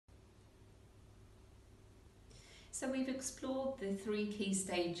So we've explored the 3 key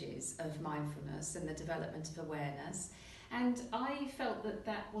stages of mindfulness and the development of awareness, and I felt that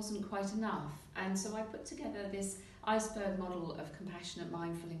that wasn't quite enough, and so I put together this iceberg model of compassionate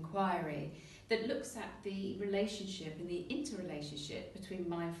mindful inquiry that looks at the relationship and the interrelationship between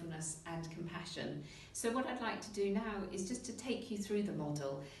mindfulness and compassion. So what I'd like to do now is just to take you through the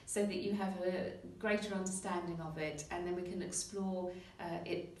model so that you have a greater understanding of it, and then we can explore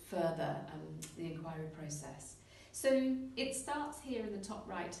it further, the inquiry process. So it starts here in the top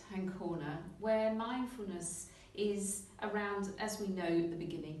right hand corner, where mindfulness is around, as we know at the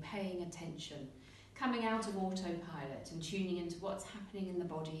beginning, paying attention, coming out of autopilot and tuning into what's happening in the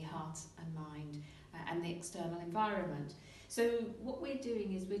body, heart and mind and the external environment. So what we're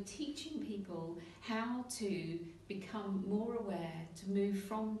doing is we're teaching people how to become more aware, to move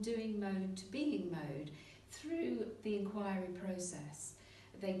from doing mode to being mode through the inquiry process.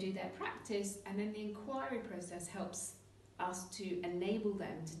 They do their practice, and then the inquiry process helps us to enable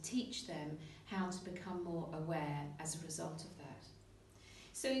them, to teach them how to become more aware as a result of that.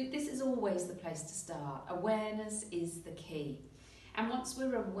 So this is always the place to start. Awareness is the key. And once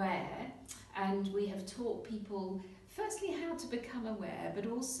we're aware, and we have taught people firstly how to become aware, but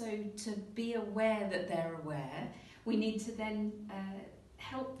also to be aware that they're aware, we need to then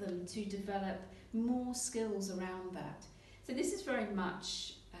help them to develop more skills around that. So this is very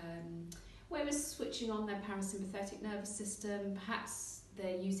much where we're switching on their parasympathetic nervous system. Perhaps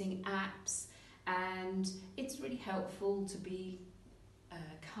they're using apps, and it's really helpful to be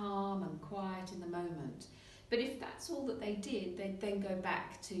calm and quiet in the moment. But if that's all that they did, they'd then go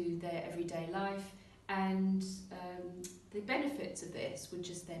back to their everyday life, and the benefits of this would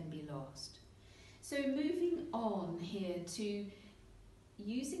just then be lost. So moving on here to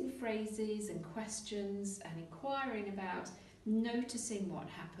using phrases and questions and inquiring about noticing what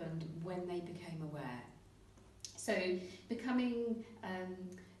happened when they became aware. So becoming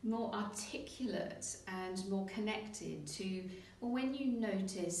more articulate and more connected to, well, when you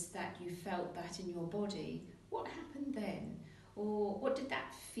noticed that you felt that in your body, what happened then? Or what did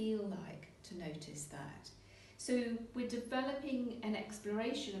that feel like to notice that? So we're developing an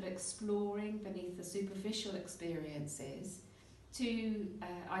exploration of exploring beneath the superficial experiences to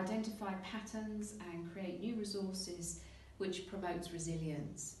identify patterns and create new resources which promotes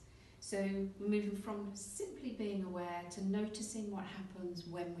resilience. So we're moving from simply being aware to noticing what happens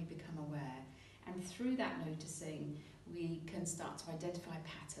when we become aware. And through that noticing, we can start to identify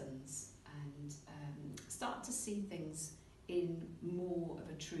patterns and start to see things in more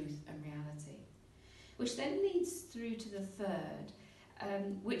of a truth and reality. Which then leads through to the third,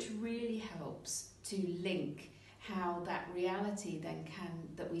 which really helps to link how that reality then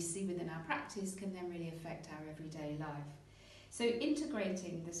that we see within our practice can then really affect our everyday life. So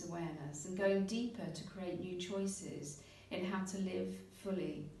integrating this awareness and going deeper to create new choices in how to live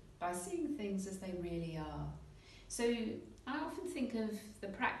fully by seeing things as they really are. So I often think of the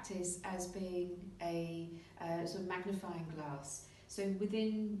practice as being a sort of magnifying glass. So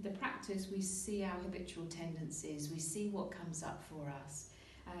within the practice we see our habitual tendencies, we see what comes up for us,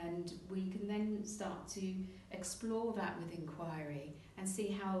 and we can then start to explore that with inquiry and see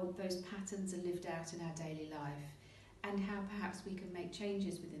how those patterns are lived out in our daily life, and how perhaps we can make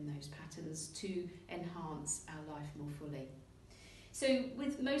changes within those patterns to enhance our life more fully. So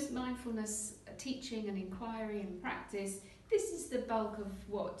with most mindfulness teaching and inquiry and practice, this is the bulk of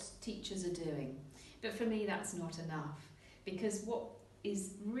what teachers are doing. But for me that's not enough, because what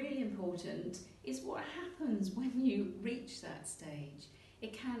is really important is what happens when you reach that stage.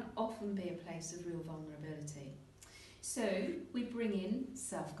 It can often be a place of real vulnerability. So we bring in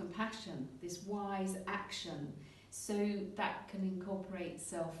self-compassion, this wise action, so that can incorporate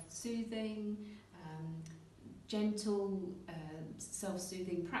self-soothing, gentle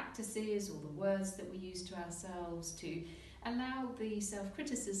self-soothing practices, or the words that we use to ourselves, to allow the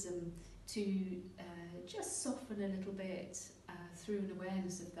self-criticism to just soften a little bit through an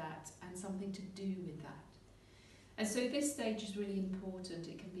awareness of that and something to do with that. And so this stage is really important.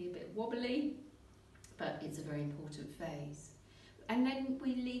 It can be a bit wobbly, but it's a very important phase. And then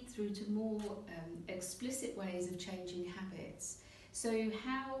we lead through to more explicit ways of changing habits. So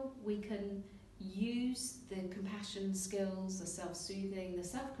how we can use the compassion skills, the self-soothing, the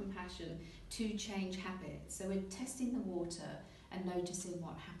self-compassion to change habits. So we're testing the water and noticing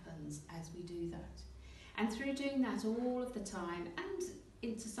what happens as we do that. And through doing that all of the time,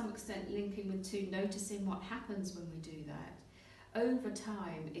 and to some extent linking with to noticing what happens when we do that, over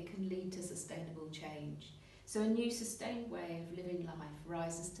time it can lead to sustainable change. So a new sustained way of living life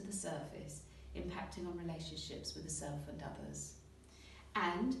rises to the surface, impacting on relationships with the self and others.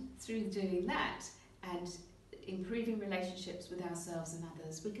 And through doing that and improving relationships with ourselves and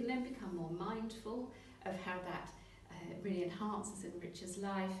others, we can then become more mindful of how that really enhances and enriches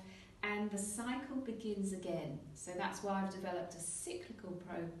life, and the cycle begins again. So that's why I've developed a cyclical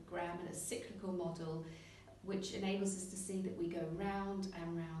program and a cyclical model which enables us to see that we go round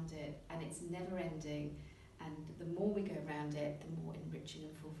and round it, and it's never ending, and the more we go round it, the more enriching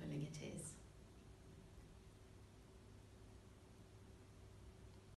and fulfilling it is.